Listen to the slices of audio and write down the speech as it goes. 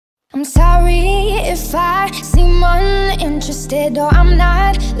I'm sorry if I seem uninterested, or I'm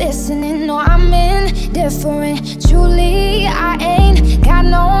not listening, or I'm indifferent. Truly, I ain't got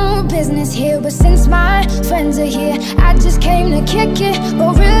no business here, but since my friends are here, I just came to kick it.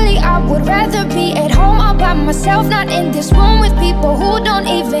 But really, I would rather be at home all by myself, not in this room with people who don't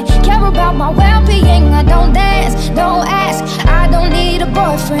even care about my well-being. I don't dance, don't ask, I don't need a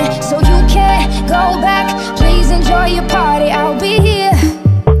boyfriend, so you can't go back. Please enjoy your party, I'll be here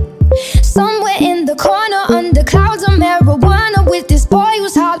somewhere in the corner under clouds of marijuana with this boy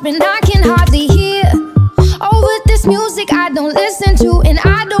who's hollering I can hardly hear. Over this music I don't listen to, and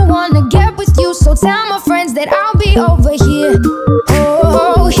I don't wanna get with you, so tell my friends that I'll be over here.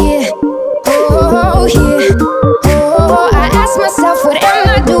 Oh, here, oh, here, oh, I ask myself, what am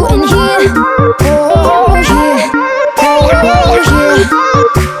I doing here? Oh, here, oh, here.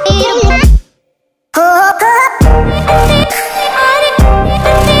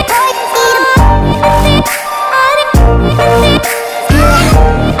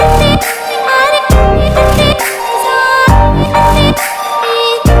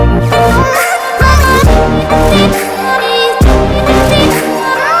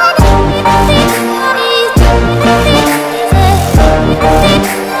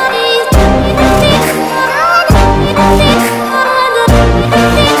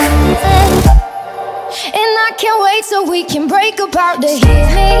 So we can break about the hit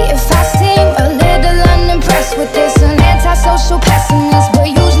me if I seem a little unimpressed with this, an antisocial pessimist, but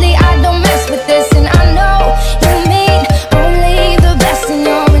usually I don't mess with this. And I know you mean only the best, and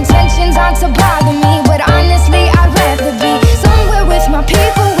your intentions aren't to bother me, but honestly I'd rather be somewhere with my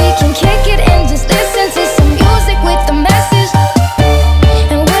people. We can kick it and just listen to some music with a message,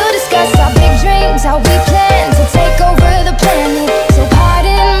 and we'll discuss our big dreams, how we plan to take over the planet. So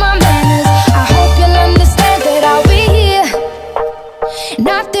pardon my manners, I hope you'll understand that I'll be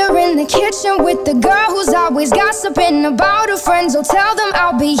not there in the kitchen with the girl who's always gossiping about her friends. Oh, tell them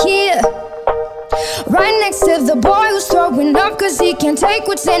I'll be here right next to the boy who's throwing up cause he can't take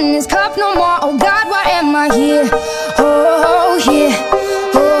what's in his cup no more. Oh God, why am I here? Oh, here.